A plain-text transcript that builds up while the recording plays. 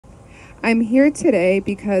I'm here today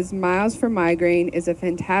because Miles for Migraine is a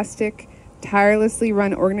fantastic, tirelessly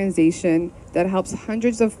run organization that helps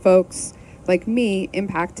hundreds of folks like me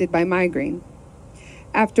impacted by migraine.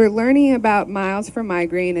 After learning about Miles for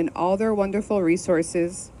Migraine and all their wonderful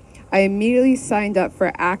resources, I immediately signed up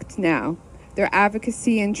for ACT Now, their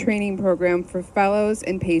advocacy and training program for fellows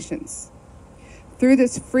and patients. Through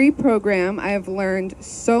this free program, I have learned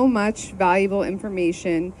so much valuable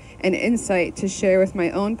information and insight to share with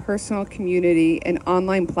my own personal community and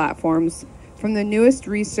online platforms, from the newest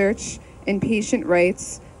research in patient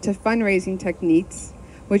rights to fundraising techniques,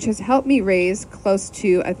 which has helped me raise close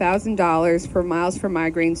to $1,000 for Miles for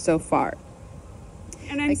Migraine so far.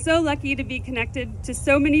 And I'm so lucky to be connected to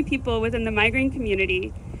so many people within the migraine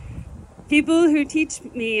community. People who teach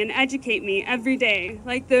me and educate me every day,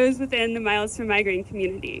 like those within the Miles for Migraine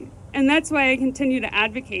community. And that's why I continue to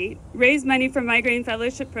advocate, raise money for migraine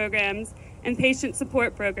fellowship programs and patient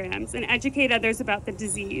support programs, and educate others about the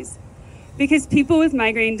disease. Because people with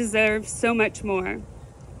migraine deserve so much more.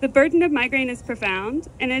 The burden of migraine is profound,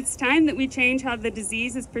 and it's time that we change how the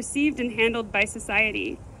disease is perceived and handled by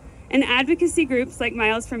society. And advocacy groups like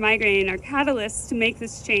Miles for Migraine are catalysts to make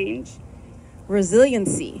this change.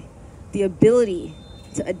 Resiliency. The ability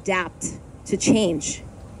to adapt to change,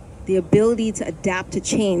 the ability to adapt to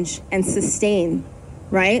change and sustain,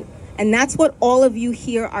 right? And that's what all of you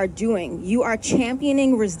here are doing. You are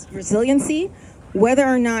championing resiliency, whether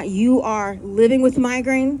or not you are living with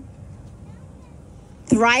migraine,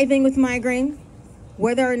 thriving with migraine,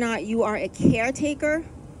 whether or not you are a caretaker,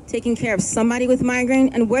 taking care of somebody with migraine,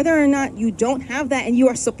 and whether or not you don't have that and you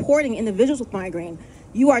are supporting individuals with migraine,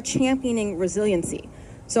 you are championing resiliency.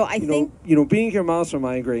 So I think being here, Miles for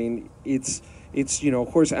Migraine, it's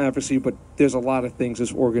of course advocacy, but there's a lot of things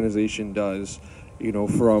this organization does.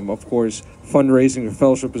 From of course fundraising for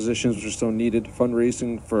fellowship positions, which are still needed,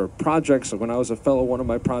 fundraising for projects. So when I was a fellow, one of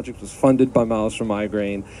my projects was funded by Miles for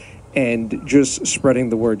Migraine, and just spreading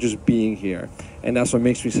the word, just being here. And that's what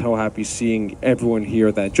makes me so happy, seeing everyone here,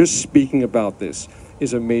 that just speaking about this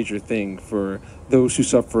is a major thing for those who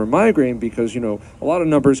suffer from migraine, because, a lot of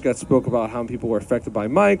numbers got spoke about how people were affected by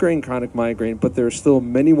migraine, chronic migraine, but there are still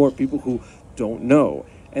many more people who don't know.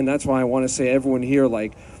 And that's why I want to say everyone here,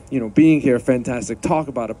 being here, fantastic. Talk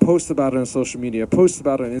about it, post about it on social media, post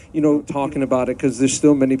about it, talking about it, because there's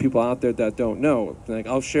still many people out there that don't know.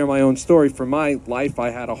 I'll share my own story. For my life, I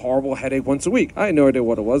had a horrible headache once a week. I had no idea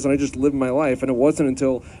what it was, and I just lived my life. And it wasn't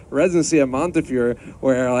until residency at Montefiore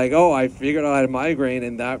where, I figured out I had migraine,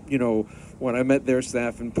 and that, when I met their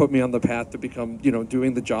staff and put me on the path to become,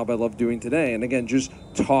 doing the job I love doing today. And again, just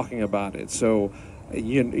talking about it. So,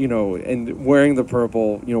 and wearing the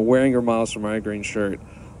purple, wearing your Miles for Migraine shirt.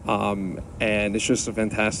 And it's just a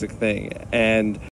fantastic thing. And